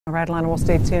All right, Alana, we'll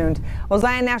stay tuned. Well,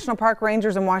 Zion National Park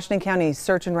rangers in Washington County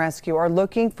Search and Rescue are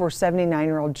looking for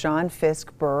 79-year-old John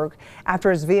Fisk Berg after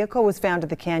his vehicle was found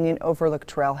at the Canyon Overlook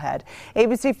Trailhead.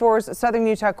 ABC4's Southern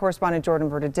Utah correspondent Jordan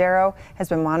Verdadero has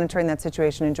been monitoring that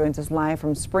situation and joins us live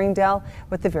from Springdale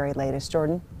with the very latest.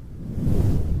 Jordan.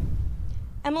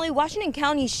 Emily, Washington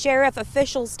County Sheriff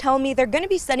officials tell me they're going to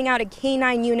be sending out a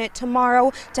K-9 unit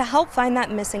tomorrow to help find that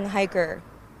missing hiker.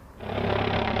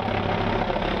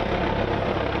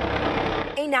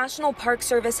 A National Park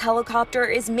Service helicopter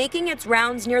is making its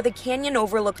rounds near the Canyon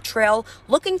Overlook Trail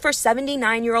looking for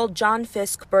 79-year-old John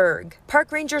Fisk Berg.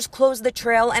 Park rangers closed the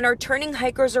trail and are turning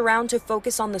hikers around to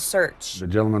focus on the search. The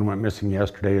gentleman went missing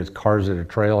yesterday. His car's at a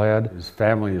trailhead. His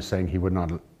family is saying he would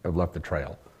not have left the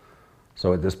trail.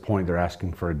 So at this point, they're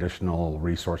asking for additional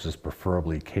resources,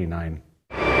 preferably K-9.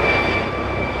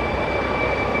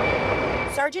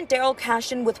 Sergeant Daryl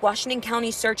Cashin with Washington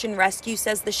County Search and Rescue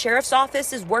says the sheriff's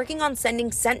office is working on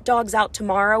sending scent dogs out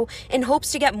tomorrow in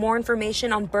hopes to get more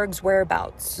information on Berg's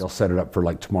whereabouts. They'll set it up for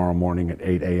like tomorrow morning at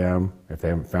 8 a.m. If they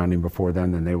haven't found him before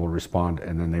then they will respond,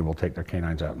 and then they will take their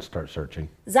canines out and start searching.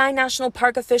 Zion National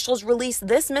Park officials released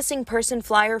this missing person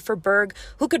flyer for Berg,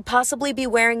 who could possibly be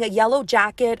wearing a yellow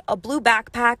jacket, a blue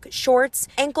backpack, shorts,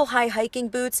 ankle-high hiking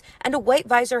boots, and a white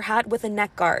visor hat with a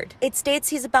neck guard. It states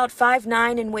he's about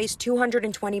 5'9" and weighs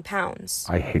 220 pounds.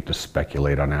 I hate to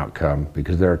speculate on outcome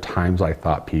because there are times I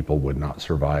thought people would not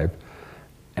survive,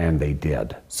 and they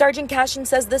did. Sergeant Cashin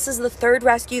says this is the third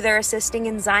rescue they're assisting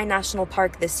in Zion National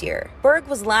Park this year. Berg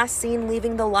was last seen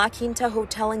leaving the La Quinta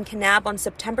Hotel in Kanab on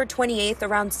September 28th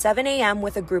around 7 a.m.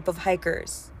 with a group of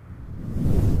hikers.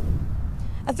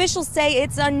 Officials say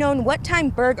it's unknown what time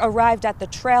Berg arrived at the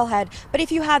trailhead, but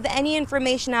if you have any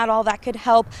information at all that could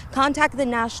help, contact the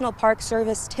National Park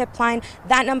Service tip line.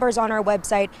 That number is on our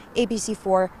website,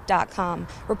 abc4.com.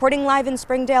 Reporting live in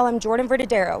Springdale, I'm Jordan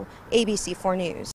Verdadero, ABC4 News.